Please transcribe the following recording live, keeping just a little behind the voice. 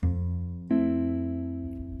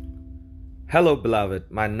Hello,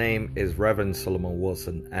 beloved. My name is Reverend Solomon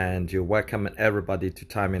Wilson, and you're welcome everybody to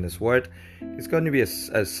Time in His Word. It's going to be a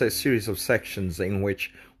series of sections in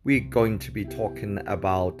which we're going to be talking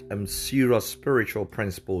about serious spiritual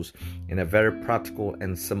principles in a very practical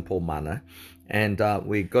and simple manner. And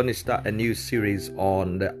we're going to start a new series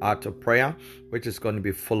on the art of prayer, which is going to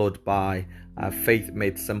be followed by Faith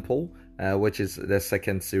Made Simple. Which is the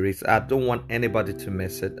second series. I don't want anybody to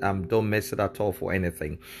miss it. Don't miss it at all for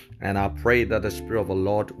anything. And I pray that the Spirit of the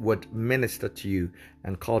Lord would minister to you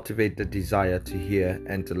and cultivate the desire to hear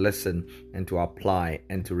and to listen and to apply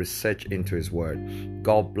and to research into His Word.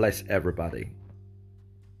 God bless everybody.